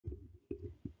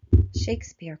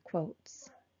Shakespeare Quotes.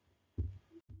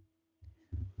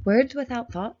 Words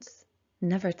without thoughts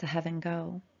never to heaven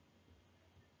go.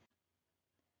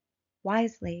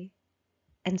 Wisely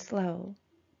and slow,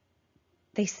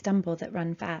 they stumble that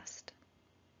run fast.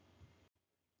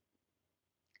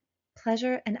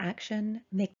 Pleasure and action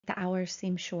make the hours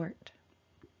seem short.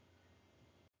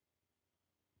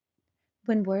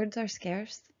 When words are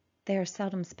scarce, they are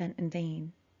seldom spent in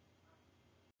vain.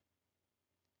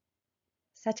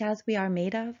 Such as we are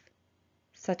made of,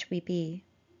 such we be.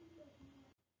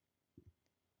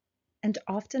 And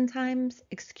oftentimes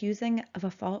excusing of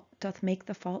a fault doth make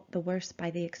the fault the worse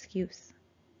by the excuse.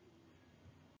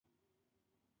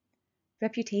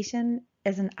 Reputation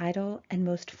is an idle and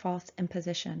most false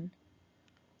imposition,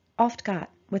 oft got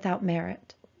without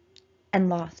merit, and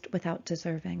lost without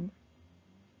deserving.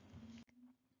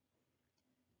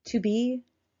 To be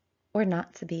or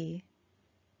not to be,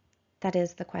 that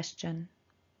is the question.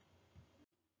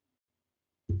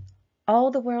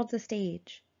 All the world's a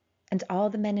stage, and all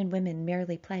the men and women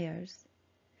merely players.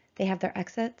 They have their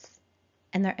exits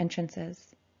and their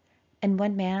entrances, and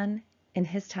one man, in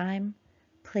his time,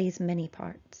 plays many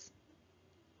parts.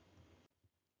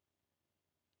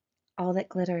 All that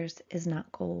glitters is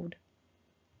not gold.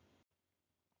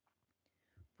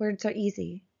 Words are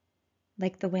easy,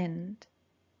 like the wind.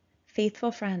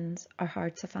 Faithful friends are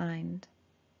hard to find.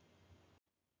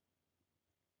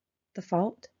 The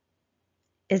fault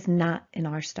is not in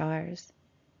our stars,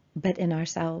 but in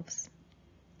ourselves.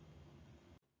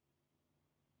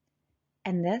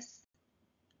 And this,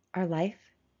 our life,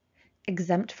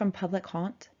 exempt from public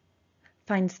haunt,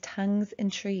 finds tongues in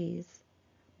trees,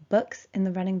 books in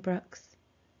the running brooks,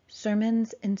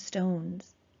 sermons in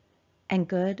stones, and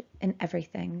good in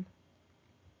everything.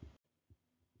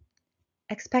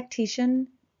 Expectation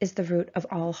is the root of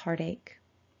all heartache.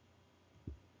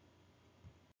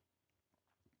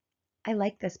 I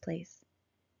like this place,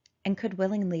 and could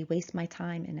willingly waste my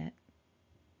time in it.